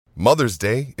Mother's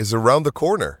Day is around the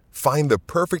corner. Find the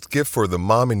perfect gift for the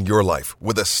mom in your life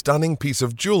with a stunning piece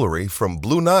of jewelry from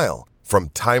Blue Nile. From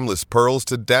timeless pearls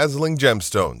to dazzling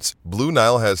gemstones, Blue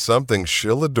Nile has something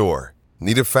she'll adore.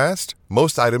 Need it fast?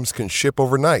 Most items can ship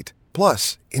overnight.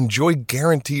 Plus, enjoy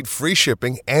guaranteed free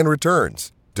shipping and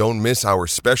returns. Don't miss our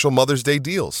special Mother's Day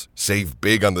deals. Save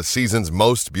big on the season's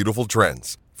most beautiful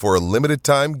trends. For a limited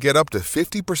time, get up to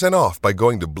 50% off by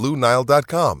going to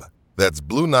BlueNile.com. That's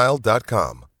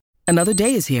BlueNile.com. Another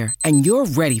day is here, and you're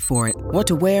ready for it. What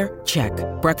to wear? Check.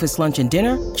 Breakfast, lunch, and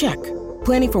dinner? Check.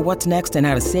 Planning for what's next and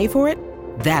how to save for it?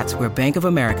 That's where Bank of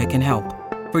America can help.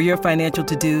 For your financial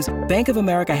to-dos, Bank of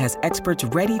America has experts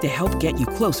ready to help get you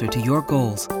closer to your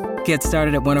goals. Get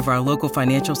started at one of our local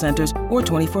financial centers or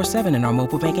 24/7 in our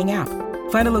mobile banking app.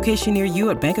 Find a location near you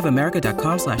at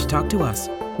bankofamerica.com/talktous.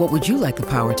 What would you like the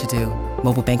power to do?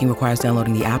 Mobile banking requires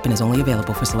downloading the app and is only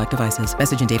available for select devices.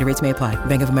 Message and data rates may apply.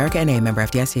 Bank of America N.A., member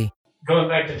FDIC. Going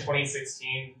back to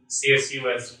 2016, CSU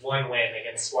has one win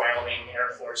against Wyoming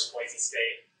Air Force Boise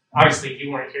State. Obviously,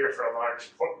 you weren't here for a large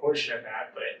portion of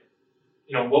that, but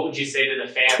what would you say to the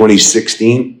fans?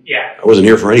 2016? Yeah. I wasn't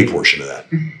here for any portion of that.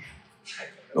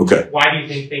 Okay. Why do you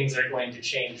think things are going to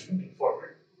change moving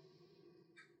forward?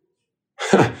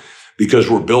 Because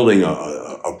we're building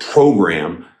a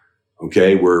program,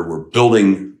 okay, where we're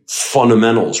building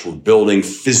fundamentals, we're building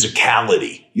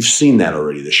physicality. You've seen that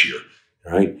already this year,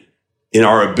 right? In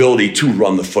our ability to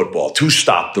run the football, to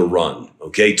stop the run,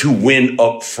 okay, to win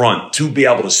up front, to be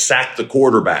able to sack the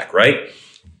quarterback, right?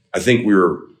 I think we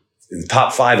were in the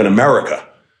top 5 in America,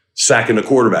 sacking the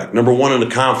quarterback, number 1 in the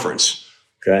conference,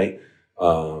 okay?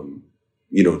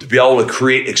 To be able to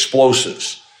create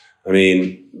explosives. I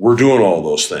mean, we're doing all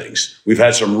those things. We've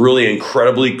had some really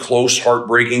incredibly close,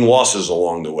 heartbreaking losses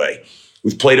along the way.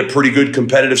 We've played a pretty good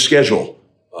competitive schedule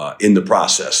in the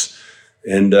process.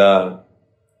 And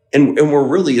we're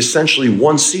really essentially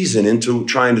one season into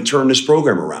trying to turn this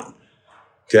program around.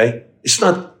 Okay? It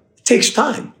takes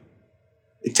time.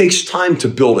 It takes time to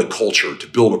build a culture, to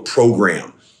build a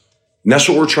program. And that's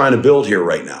what we're trying to build here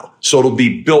right now. So it'll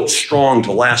be built strong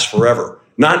to last forever.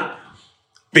 Not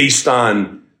based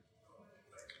on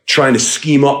trying to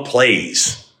scheme up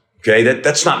plays. Okay?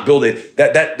 That's not building.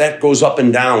 That goes up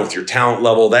and down with your talent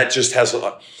level. That just has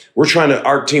we're trying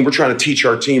to teach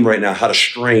our team right now how to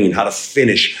strain, how to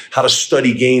finish, how to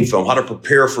study game film, how to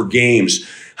prepare for games,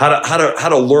 how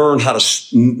to learn how to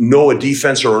know a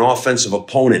defense or an offensive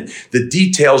opponent, the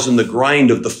details and the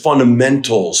grind of the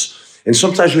fundamentals. And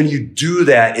sometimes when you do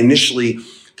that initially,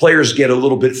 players get a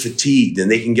little bit fatigued, and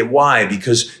they can get why?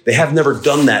 Because they have never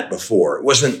done that before.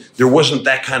 There wasn't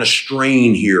that kind of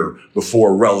strain here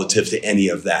before relative to any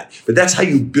of that. But that's how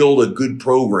you build a good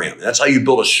program. That's how you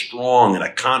build a strong and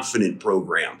a confident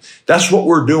program. That's what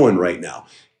we're doing right now.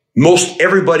 Most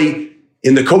everybody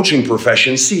in the coaching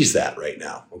profession sees that right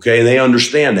now. Okay. And they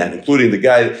understand that, including the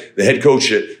head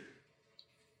coach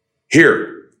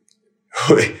here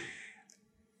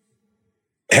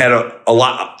had a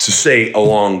lot to say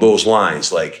along those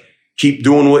lines, like, keep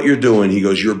doing what you're doing. He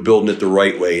goes, you're building it the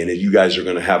right way, and you guys are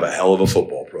going to have a hell of a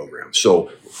football program.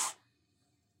 So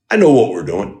I know what we're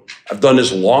doing. I've done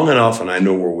this long enough, and I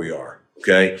know where we are,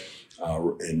 okay?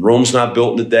 And Rome's not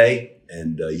built in a day,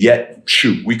 and yet,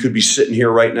 we could be sitting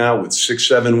here right now with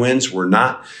 6-7 wins. We're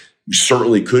not. We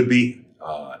certainly could be,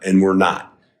 and we're not.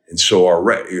 And so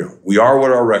we are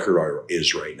what our record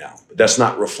is right now. But that's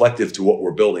not reflective to what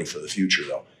we're building for the future,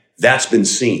 though. That's been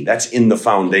seen. That's in the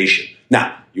foundation.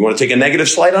 Now, you want to take a negative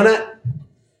slide on that?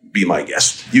 Be my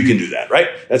guest. You can do that, right?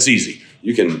 That's easy.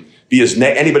 You can be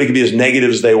anybody can be as negative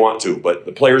as they want to, but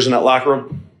the players in that locker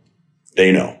room,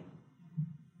 they know.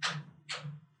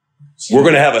 We're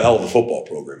going to have a hell of a football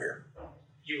program here.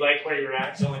 You like where you're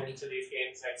at going into these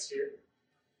games next year?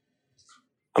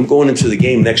 I'm going into the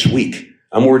game next week.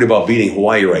 I'm worried about beating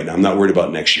Hawaii right now. I'm not worried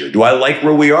about next year. Do I like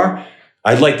where we are?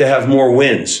 I'd like to have more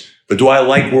wins. But do I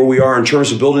like where we are in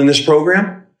terms of building this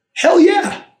program? Hell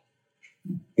yeah.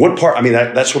 What part? I mean,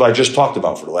 that's what I just talked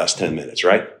about for the last 10 minutes,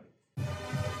 right?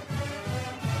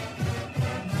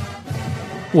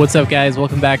 What's up, guys?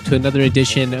 Welcome back to another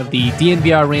edition of the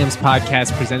DNVR Rams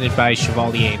podcast presented by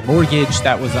Chevalier Mortgage.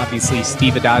 That was obviously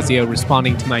Steve Addazio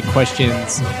responding to my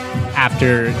questions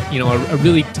after, a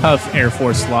really tough Air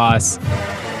Force loss.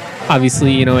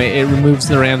 Obviously, it removes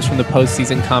the Rams from the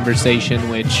postseason conversation,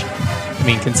 which,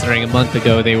 considering a month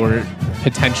ago they were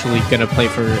potentially going to play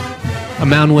for a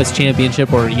Mountain West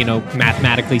championship, or,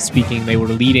 mathematically speaking, they were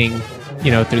leading,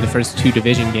 through the first 2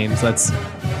 division games. That's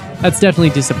definitely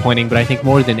disappointing, but I think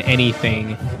more than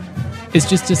anything, it's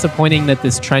just disappointing that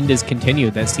this trend has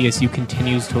continued, that CSU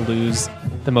continues to lose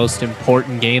the most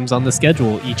important games on the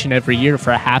schedule each and every year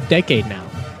for a half decade now.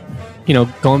 You know,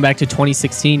 going back to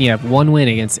 2016, you have one win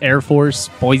against Air Force,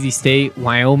 Boise State,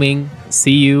 Wyoming,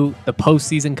 CU, the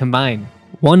postseason combined.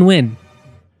 One win.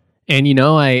 And, you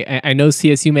know, I know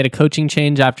CSU made a coaching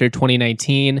change after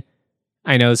 2019.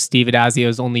 I know Steve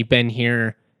Adazio's only been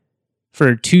here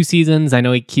for 2 seasons. I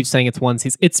know he keeps saying it's 1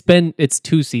 season. It's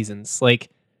 2 seasons. Like,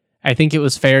 I think it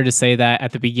was fair to say that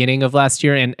at the beginning of last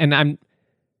year. And I'm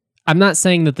not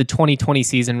saying that the 2020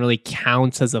 season really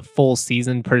counts as a full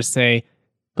season per se,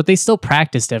 but they still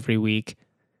practiced every week.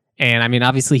 And I mean,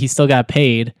 obviously he still got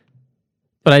paid,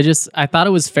 but I thought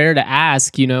it was fair to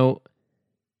ask, you know,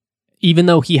 even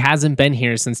though he hasn't been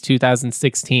here since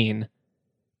 2016,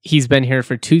 he's been here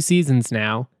for 2 seasons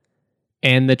now,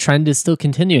 and the trend is still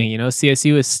continuing. You know,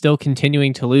 CSU is still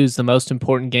continuing to lose the most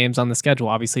important games on the schedule.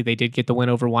 Obviously, they did get the win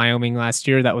over Wyoming last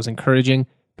year. That was encouraging,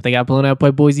 but they got blown out by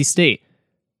Boise State.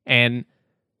 And,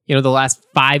 you know, the last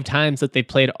 5 times that they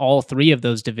played all 3 of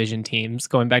those division teams,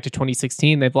 going back to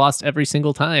 2016, they've lost every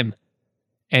single time.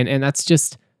 And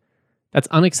that's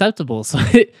unacceptable. So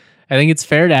I think it's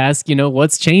fair to ask, you know,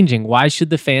 what's changing? Why should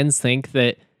the fans think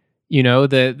that, you know,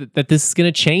 that this is going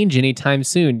to change anytime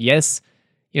soon? Yes,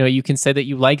 you know, you can say that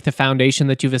you like the foundation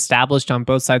that you've established on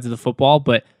both sides of the football,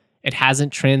 but it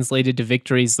hasn't translated to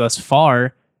victories thus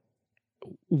far.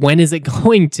 When is it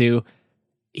going to?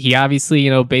 He obviously, you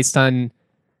know, based on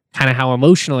kind of how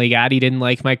emotional he got, he didn't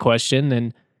like my question.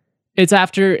 And it's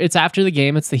after the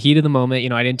game. It's the heat of the moment. You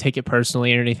know, I didn't take it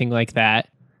personally or anything like that.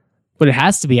 But it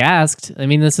has to be asked. I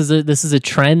mean, this is a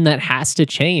trend that has to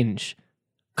change.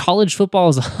 College football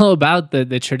is all about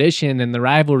the tradition and the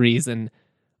rivalries and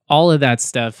all of that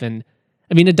stuff. And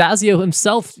I mean, Adazio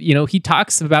himself, you know, he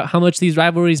talks about how much these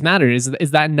rivalries matter. Is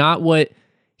that not what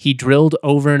he drilled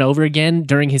over and over again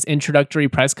during his introductory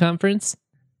press conference?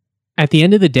 At the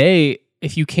end of the day,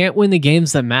 if you can't win the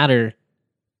games that matter,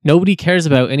 nobody cares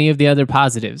about any of the other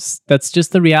positives. That's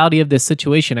just the reality of this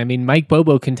situation. I mean, Mike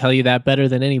Bobo can tell you that better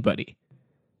than anybody.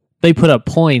 They put up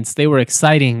points. They were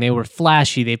exciting. They were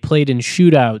flashy. They played in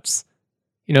shootouts.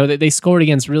 You know, they scored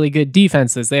against really good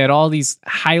defenses. They had all these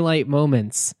highlight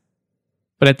moments.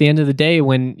 But at the end of the day,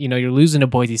 when, you know, you're losing to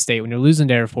Boise State, when you're losing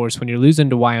to Air Force, when you're losing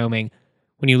to Wyoming,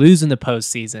 when you lose in the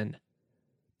postseason,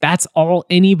 that's all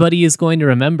anybody is going to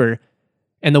remember.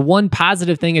 And the one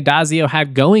positive thing Adazio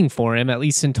had going for him, at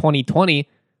least in 2020,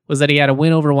 was that he had a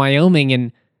win over Wyoming.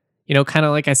 And, you know, kind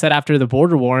of like I said after the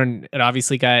border war, and it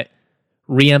obviously got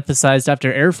re-emphasized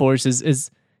after Air Force,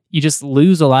 is you just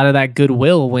lose a lot of that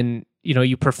goodwill when, you know,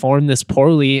 you perform this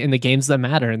poorly in the games that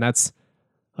matter. And that's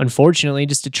unfortunately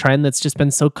just a trend that's just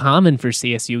been so common for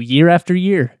CSU year after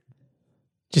year.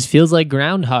 Just feels like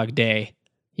Groundhog Day.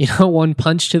 You know, one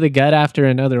punch to the gut after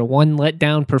another, one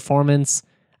letdown performance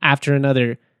after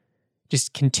another,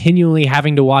 just continually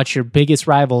having to watch your biggest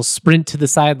rivals sprint to the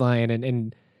sideline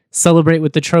and celebrate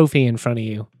with the trophy in front of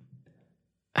you.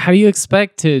 How do you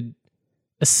expect to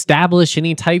establish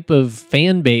any type of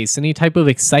fan base, any type of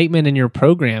excitement in your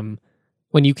program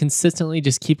when you consistently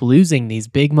just keep losing these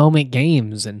big moment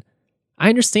games? And I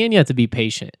understand you have to be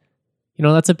patient. You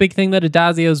know, that's a big thing that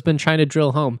Adazio's been trying to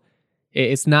drill home.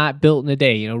 It's not built in a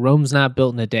day. You know, Rome's not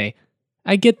built in a day.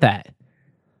 I get that.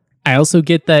 I also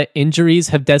get that injuries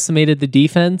have decimated the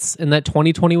defense and that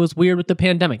 2020 was weird with the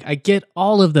pandemic. I get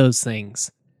all of those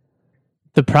things.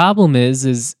 The problem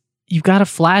is you've got to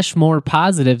flash more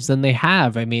positives than they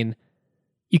have. I mean,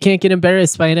 you can't get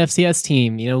embarrassed by an FCS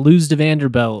team, you know, lose to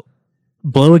Vanderbilt,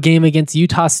 blow a game against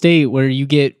Utah State where you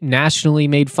get nationally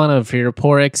made fun of for your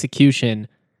poor execution,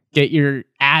 get your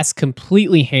ass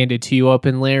completely handed to you up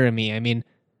in Laramie. I mean,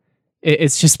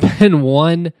 it's just been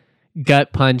one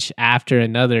gut punch after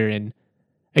another. And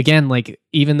again, like,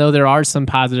 even though there are some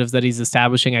positives that he's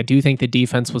establishing, I do think the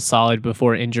defense was solid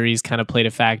before injuries kind of played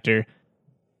a factor.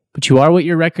 But you are what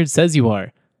your record says you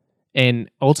are. And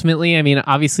ultimately, I mean,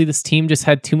 obviously this team just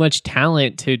had too much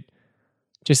talent to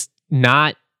just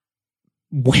not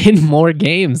win more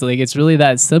games. Like, it's really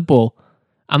that simple.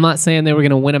 I'm not saying they were going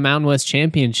to win a Mountain West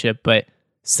championship, but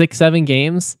 6-7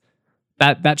 games,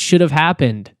 that should have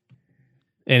happened.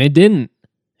 And it didn't.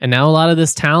 And now a lot of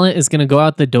this talent is going to go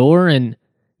out the door. And,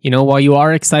 you know, while you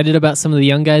are excited about some of the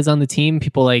young guys on the team,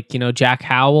 people like, you know, Jack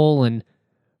Howell and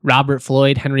Robert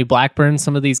Floyd, Henry Blackburn,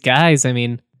 some of these guys, I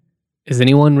mean, is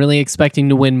anyone really expecting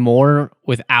to win more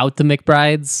without the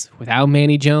McBrides, without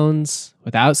Manny Jones,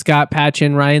 without Scott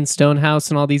Patchin, Ryan Stonehouse,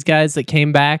 and all these guys that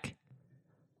came back?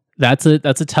 That's a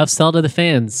tough sell to the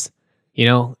fans, you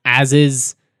know, as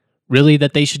is really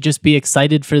that they should just be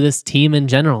excited for this team in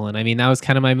general. And I mean, that was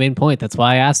kind of my main point. That's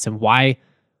why I asked him, why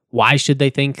should they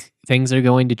think things are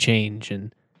going to change?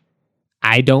 And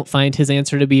I don't find his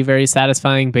answer to be very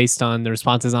satisfying based on the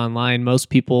responses online. Most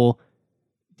people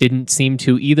didn't seem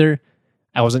to either.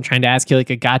 I wasn't trying to ask you like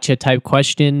a gotcha type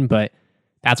question, but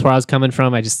that's where I was coming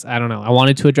from. I don't know. I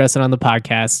wanted to address it on the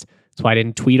podcast. That's why I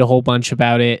didn't tweet a whole bunch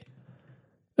about it.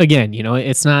 Again,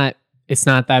 it's not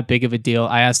that big of a deal.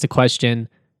 I asked a question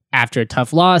after a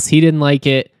tough loss. He didn't like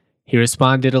it. He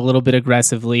responded a little bit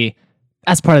aggressively.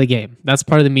 That's part of the game. That's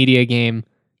part of the media game.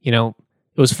 It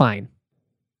was fine.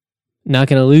 Not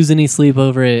going to lose any sleep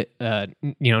over it. Not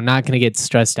going to get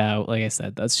stressed out. Like I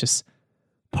said, that's just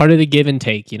part of the give and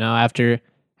take. After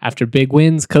big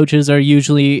wins, coaches are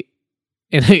usually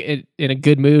in a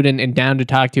good mood and down to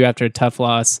talk to you. After a tough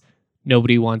loss,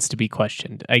 nobody wants to be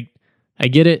questioned. I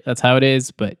get it. That's how it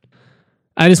is. But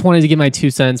I just wanted to give my 2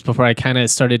 cents before I kind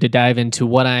of started to dive into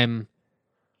what I'm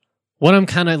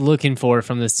kind of looking for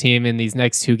from this team in these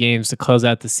next 2 games to close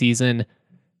out the season.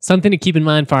 Something to keep in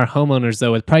mind for our homeowners,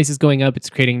 though, with prices going up,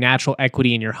 it's creating natural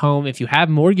equity in your home. If you have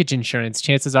mortgage insurance,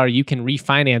 chances are you can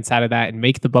refinance out of that and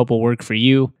make the bubble work for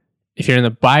you. If you're in the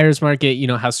buyer's market, you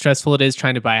know how stressful it is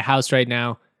trying to buy a house right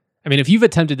now. I mean, if you've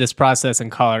attempted this process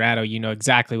in Colorado, you know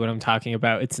exactly what I'm talking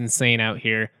about. It's insane out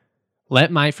here.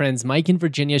 Let my friends Mike and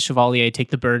Virginia Chevalier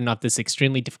take the burden off this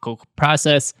extremely difficult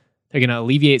process. They're going to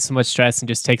alleviate so much stress and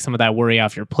just take some of that worry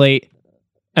off your plate.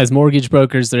 As mortgage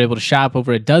brokers, they're able to shop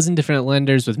over a dozen different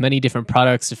lenders with many different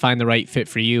products to find the right fit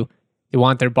for you. They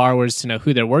want their borrowers to know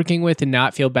who they're working with and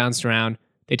not feel bounced around.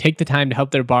 They take the time to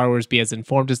help their borrowers be as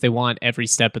informed as they want every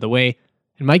step of the way.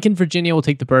 And Mike and Virginia will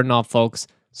take the burden off folks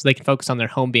so they can focus on their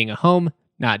home being a home,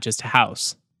 not just a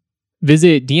house.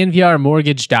 Visit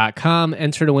dnvrmortgage.com,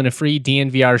 enter to win a free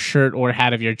DNVR shirt or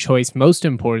hat of your choice. Most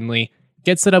importantly,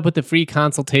 get set up with a free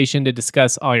consultation to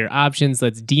discuss all your options.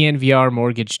 That's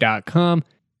dnvrmortgage.com.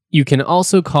 You can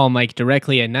also call Mike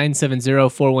directly at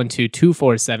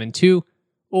 970-412-2472,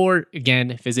 or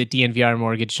again, visit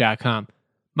dnvrmortgage.com.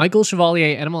 Michael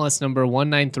Chevalier, NMLS number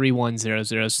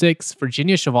 1931006,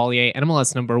 Virginia Chevalier,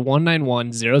 NMLS number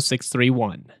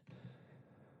 1910631.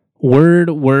 Word.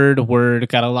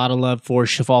 Got a lot of love for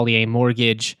Chevalier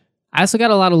Mortgage. I also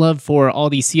got a lot of love for all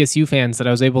the CSU fans that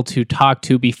I was able to talk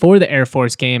to before the Air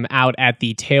Force game out at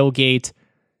the tailgate.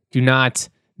 Do not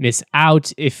miss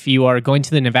out. If you are going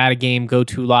to the Nevada game, go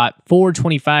to lot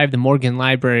 425, the Morgan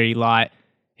Library lot,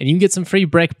 and you can get some free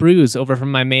Breck brews over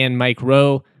from my man Mike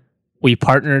Rowe. We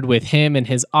partnered with him and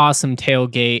his awesome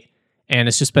tailgate, and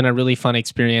it's just been a really fun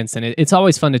experience, and it's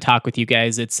always fun to talk with you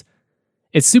guys. It's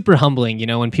super humbling,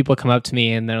 when people come up to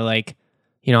me and they're like,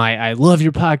 I love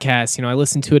your podcast, I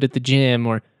listen to it at the gym,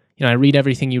 or, I read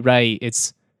everything you write.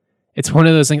 It's one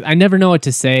of those things. I never know what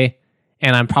to say,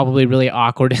 and I'm probably really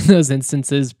awkward in those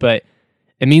instances, but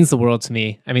it means the world to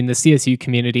me. I mean, the CSU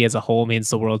community as a whole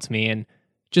means the world to me, and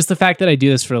just the fact that I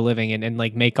do this for a living and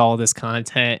like make all this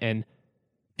content and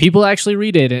people actually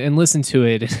read it and listen to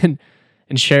it and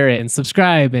share it and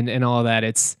subscribe and all that.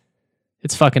 It's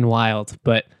fucking wild,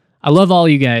 but I love all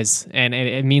you guys, and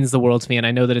it means the world to me, and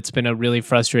I know that it's been a really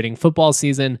frustrating football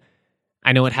season.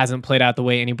 I know it hasn't played out the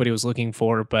way anybody was looking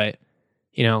for, but,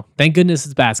 thank goodness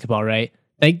it's basketball, right?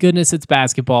 Thank goodness it's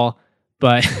basketball.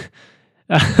 But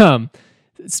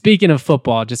speaking of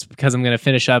football, just because I'm going to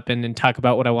finish up and talk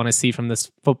about what I want to see from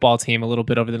this football team a little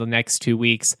bit over the next 2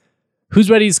 weeks, who's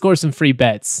ready to score some free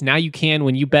bets? Now you can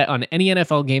when you bet on any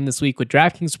NFL game this week with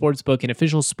DraftKings Sportsbook, an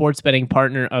official sports betting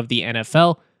partner of the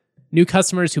NFL. New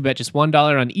customers who bet just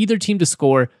 $1 on either team to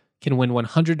score can win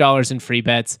 $100 in free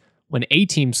bets. When a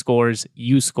team scores,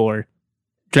 you score.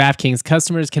 DraftKings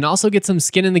customers can also get some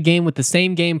skin in the game with the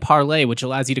same game parlay, which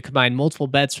allows you to combine multiple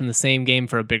bets from the same game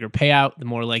for a bigger payout. The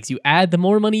more legs you add, the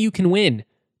more money you can win.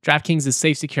 DraftKings is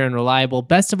safe, secure, and reliable.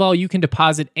 Best of all, you can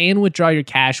deposit and withdraw your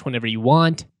cash whenever you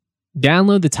want.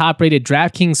 Download the top-rated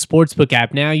DraftKings Sportsbook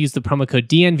app now. Use the promo code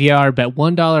DNVR. Bet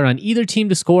 $1 on either team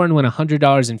to score and win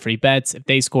 $100 in free bets. If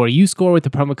they score, you score with the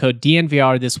promo code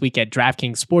DNVR this week at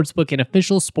DraftKings Sportsbook, an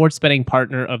official sports betting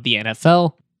partner of the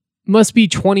NFL. Must be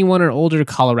 21 or older,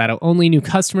 Colorado only. New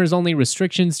customers only.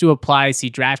 Restrictions do apply. See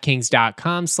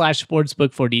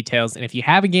DraftKings.com/sportsbook for details. And if you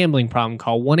have a gambling problem,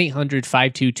 call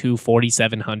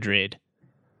 1-800-522-4700.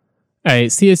 All right,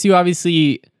 CSU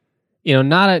obviously,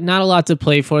 not a lot to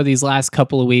play for these last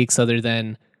couple of weeks other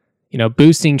than,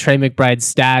 boosting Trey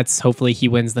McBride's stats. Hopefully he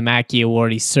wins the Mackey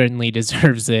Award. He certainly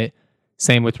deserves it.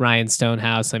 Same with Ryan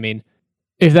Stonehouse. I mean,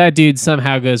 if that dude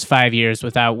somehow goes 5 years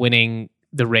without winning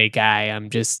the Ray Guy, I'm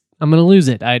going to lose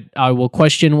it. I will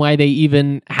question why they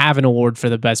even have an award for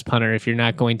the best punter if you're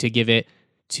not going to give it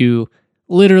to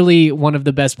literally one of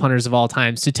the best punters of all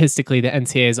time. Statistically, the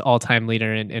NCAA's all-time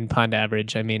leader in punt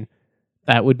average. I mean,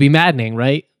 that would be maddening,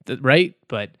 right? Right?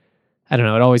 But I don't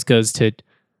know, it always goes to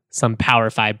some Power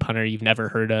 5 punter you've never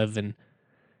heard of, and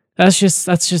that's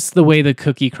just the way the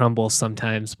cookie crumbles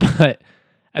sometimes. But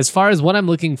as far as what I'm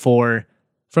looking for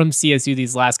from CSU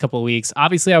these last couple of weeks,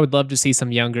 obviously I would love to see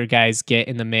some younger guys get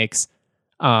in the mix.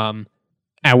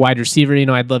 At wide receiver,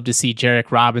 I'd love to see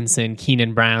Jarek Robinson,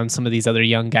 Keenan Brown, some of these other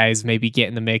young guys maybe get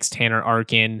in the mix, Tanner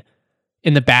Arkin.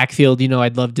 In the backfield,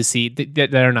 I'd love to see,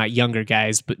 that are not younger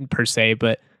guys but per se,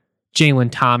 but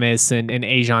Jalen Thomas and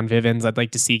Ajon Vivens, I'd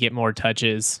like to see get more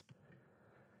touches.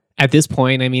 At this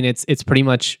point, it's pretty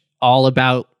much all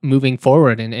about moving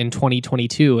forward in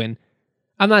 2022. And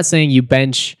I'm not saying you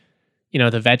bench,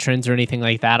 the veterans or anything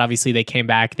like that. Obviously, they came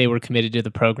back. They were committed to the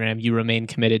program. You remain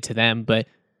committed to them. But,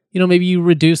 maybe you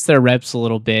reduce their reps a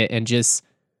little bit and just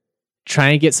try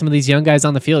and get some of these young guys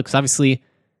on the field. Because obviously,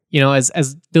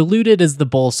 as diluted as the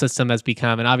bowl system has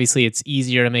become, and obviously it's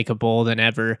easier to make a bowl than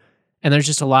ever. And there's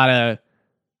just a lot of,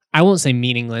 I won't say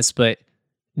meaningless, but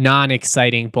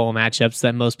non-exciting bowl matchups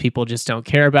that most people just don't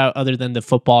care about other than the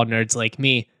football nerds like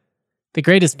me. The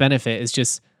greatest benefit is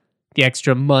just the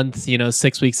extra month,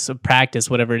 6 weeks of practice,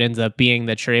 whatever it ends up being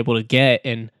that you're able to get.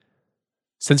 And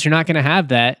since you're not going to have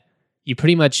that, you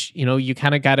pretty much, you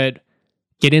kind of got to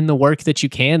get in the work that you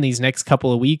can these next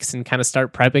couple of weeks and kind of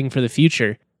start prepping for the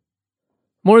future.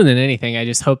 More than anything, I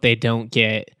just hope they don't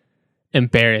get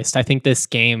embarrassed. I think this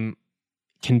game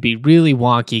can be really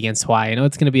wonky against Hawaii. I know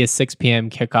it's going to be a 6 p.m.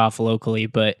 kickoff locally,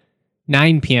 but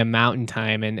 9 p.m. Mountain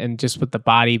Time, and just with the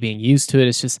body being used to it,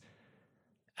 it's just,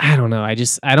 I don't know. I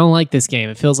don't like this game.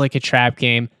 It feels like a trap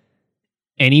game.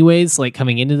 Anyways, like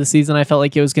coming into the season, I felt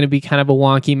like it was going to be kind of a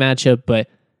wonky matchup, but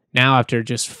now after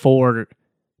just 4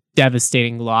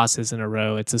 devastating losses in a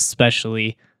row, it's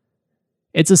especially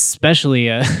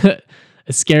a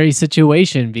a scary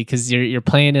situation because you're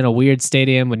playing in a weird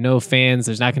stadium with no fans.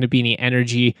 There's not going to be any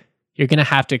energy. You're going to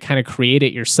have to kind of create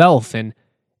it yourself. And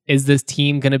is this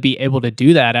team going to be able to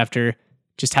do that after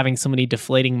just having so many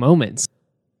deflating moments?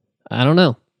 I don't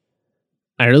know.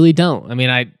 I really don't.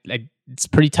 It's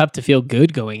pretty tough to feel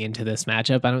good going into this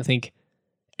matchup. I don't think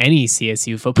any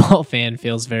CSU football fan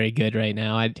feels very good right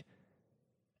now.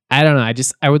 I don't know.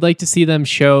 I would like to see them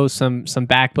show some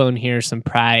backbone here, some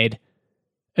pride.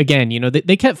 Again,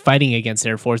 they kept fighting against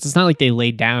Air Force. It's not like they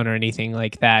laid down or anything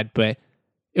like that, but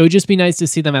it would just be nice to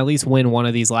see them at least win one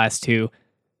of these last 2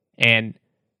 and,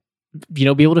 be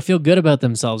able to feel good about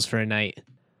themselves for a night.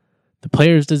 The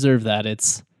players deserve that.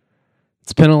 It's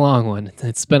been a long one.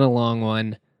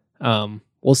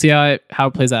 We'll see how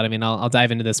it plays out. I'll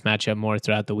dive into this matchup more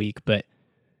throughout the week, but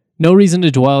no reason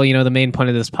to dwell. The main point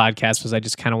of this podcast was I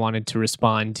just kind of wanted to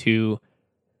respond to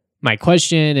my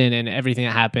question and everything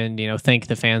that happened, thank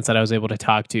the fans that I was able to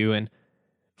talk to. And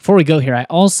before we go here, I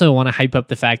also want to hype up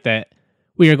the fact that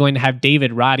we are going to have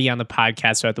David Roddy on the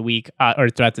podcast throughout the week, or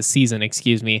throughout the season,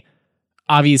 excuse me.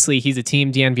 Obviously, he's a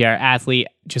Team DNVR athlete,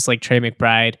 just like Trey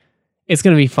McBride. It's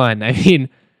going to be fun.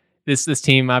 This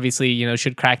team obviously,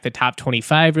 should crack the top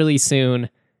 25 really soon,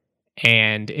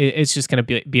 and it's just going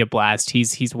to be a blast.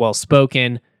 He's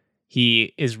well-spoken.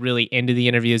 He is really into the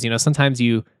interviews. Sometimes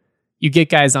you get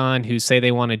guys on who say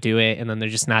they want to do it, and then they're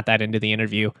just not that into the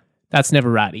interview. That's never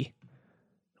Roddy.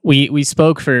 We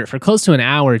spoke for close to an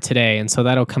hour today, and so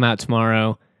that'll come out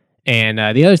tomorrow. And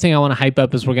the other thing I want to hype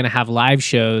up is we're going to have live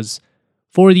shows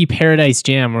for the Paradise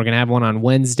Jam. We're going to have one on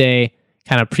Wednesday,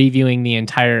 kind of previewing the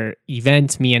entire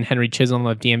event. Me and Henry Chisholm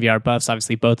of DNVR Buffs,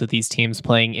 obviously both of these teams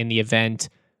playing in the event.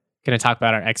 Going to talk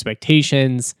about our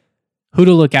expectations, who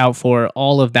to look out for,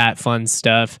 all of that fun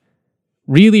stuff.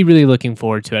 Really, really looking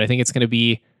forward to it. I think it's going to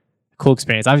be a cool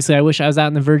experience. Obviously, I wish I was out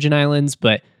in the Virgin Islands,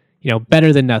 but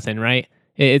better than nothing, right?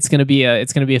 It's going to be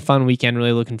a fun weekend.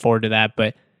 Really looking forward to that.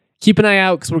 But keep an eye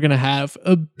out because we're going to have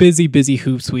a busy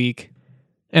hoops week,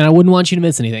 and I wouldn't want you to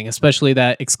miss anything, especially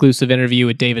that exclusive interview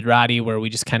with David Roddy, where we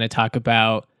just kind of talk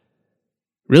about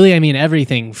really,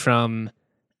 everything from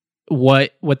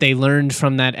what they learned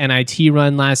from that NIT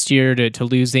run last year to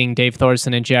losing Dave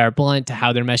Thorson and J.R. Blunt, to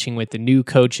how they're meshing with the new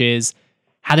coaches,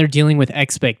 how they're dealing with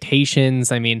expectations.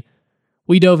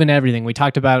 We dove into everything. We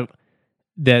talked about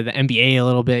the NBA a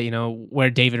little bit, where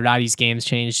David Roddy's games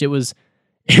changed. It was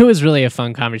really a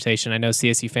fun conversation. I know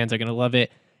CSU fans are going to love it.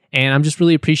 And I'm just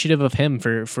really appreciative of him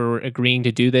for agreeing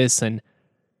to do this and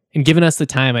giving us the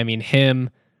time. Him,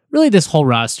 really this whole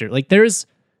roster. Like there's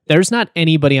not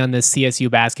anybody on this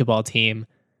CSU basketball team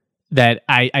that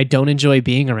I don't enjoy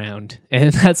being around.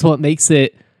 And that's what makes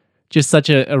it just such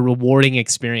a rewarding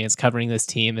experience covering this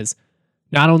team. Is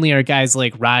not only are guys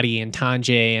like Roddy and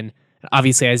Tanjay and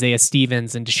obviously Isaiah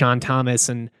Stevens and Deshaun Thomas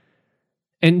and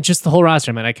just the whole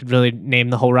roster, man, I could really name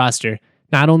the whole roster.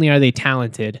 Not only are they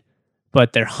talented,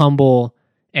 but they're humble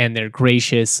and they're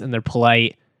gracious and they're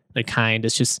polite, they're kind.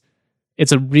 It's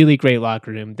a really great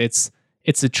locker room. It's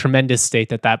a tremendous state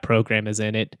that program is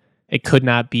in. It could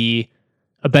not be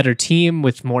a better team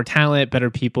with more talent, better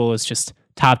people. It's just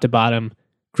top to bottom,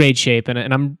 great shape,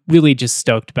 and I'm really just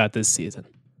stoked about this season.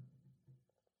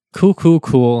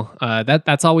 Cool.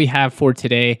 That's all we have for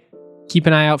today. Keep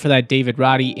an eye out for that David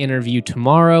Roddy interview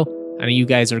tomorrow. I know you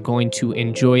guys are going to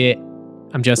enjoy it.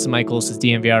 I'm Justin Michaels. This is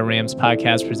DNVR Rams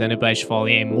podcast presented by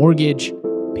Chevalier Mortgage.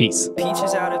 Peace.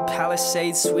 Peaches out of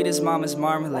Palisades, sweet as mama's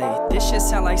marmalade. This shit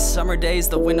sound like summer days,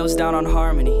 the windows down on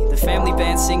Harmony. The family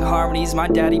band sing harmonies, my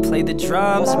daddy played the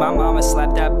drums. My mama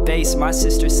slapped that bass, my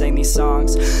sister sang these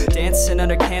songs. Dancing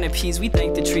under canopies, we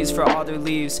thank the trees for all their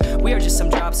leaves. We are just some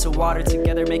drops of water,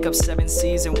 together make up 7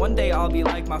 seas. And one day I'll be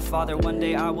like my father, one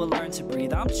day I will learn to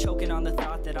breathe. I'm choking on the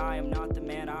thought that I am not the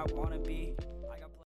man I wanna be.